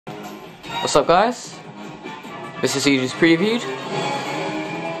What's up, guys? This is Aegis Previewed.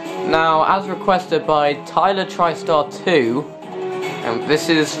 Now, as requested by Tyler TriStar2, this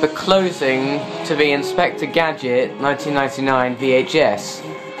is the closing to the Inspector Gadget 1999 VHS,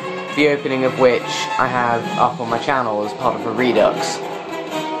 the opening of which I have up on my channel as part of a Redux.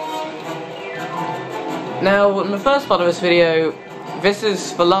 Now, in the first part of this video, this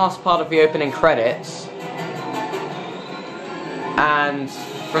is the last part of the opening credits, and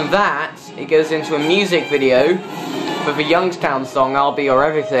from that, it goes into a music video for the Youngstown song, I'll Be Your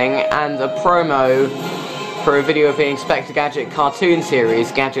Everything, and a promo for a video of the Inspector Gadget cartoon series,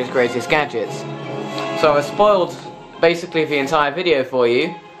 Gadget's Greatest Gadgets. So I spoiled basically the entire video for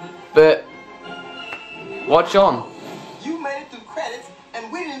you, but watch on. You made it through credits, and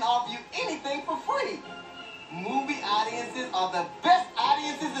we didn't offer you anything for free. Movie audiences are the best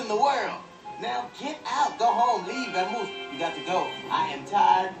audiences in the world. Now get out, go home, leave, Vamoose. You got to go. I am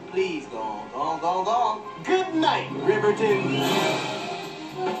tired. Please go on, go on, go on, go on. Good night, Riverton.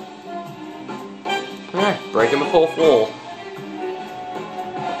 Alright, breaking the fourth wall.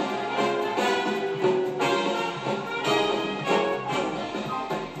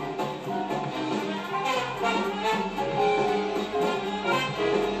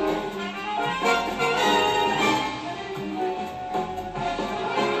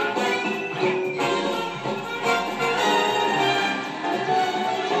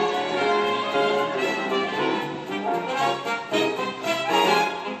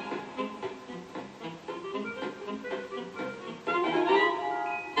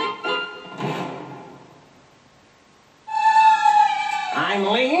 I'm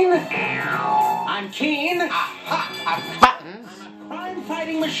lean. I'm keen. Buttons. I'm a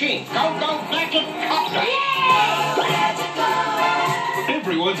crime-fighting machine. Go, Gadget, copter.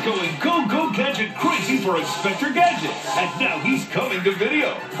 Everyone's going go Gadget crazy for Inspector Gadget, and now he's coming to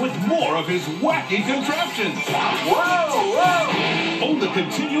video with more of his wacky contraptions. Whoa! On the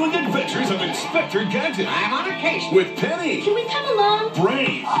continuing adventures of Inspector Gadget. I'm on a case. With Penny. Can we come along?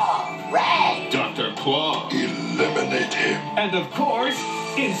 Brave. Right. Dr. Claw. Eliminate him. And of course,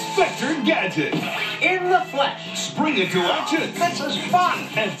 Inspector Gadget. In the flesh. Spring into action. This is fun.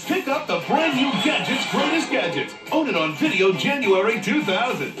 And pick up the brand new Gadget's Greatest Gadgets. Own it on video January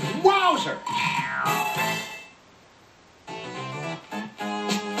 2000. Wowzer.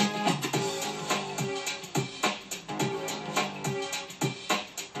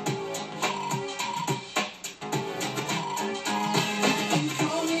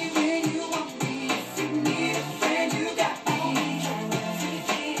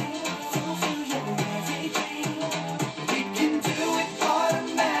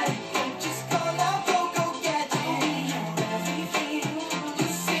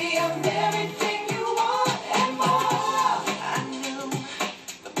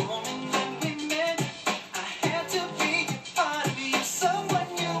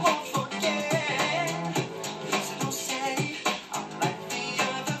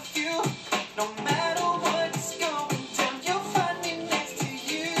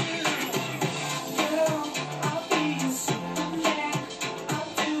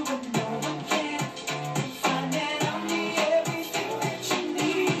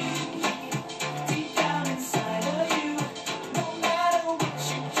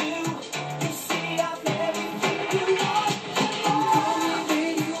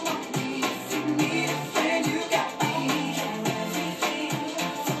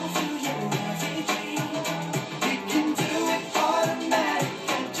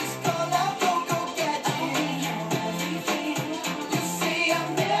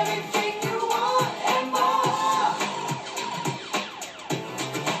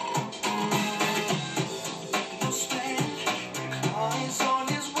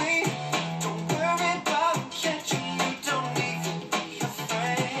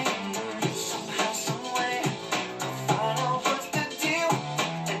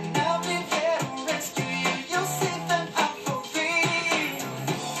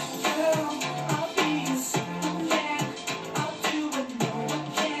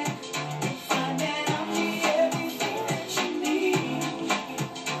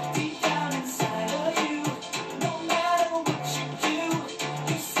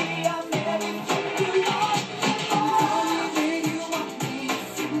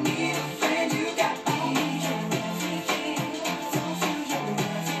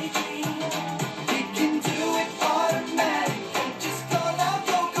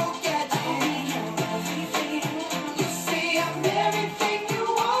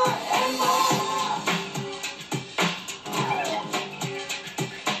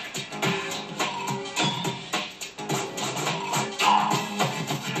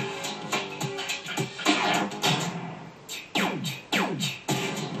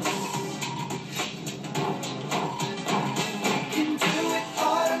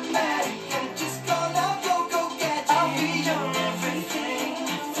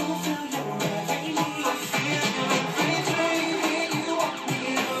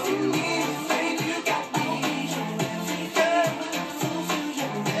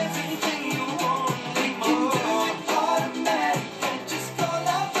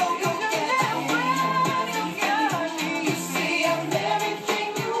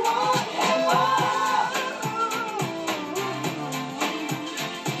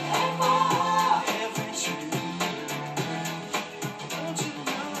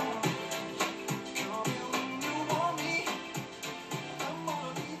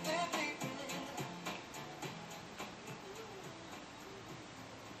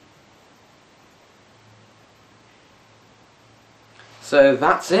 So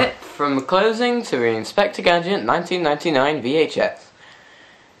that's it, from the closing to the Inspector Gadget 1999 VHS.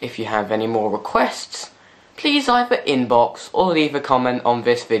 If you have any more requests, please either inbox or leave a comment on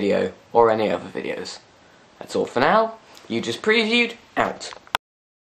this video or any other videos. That's all for now. You Just Previewed, out.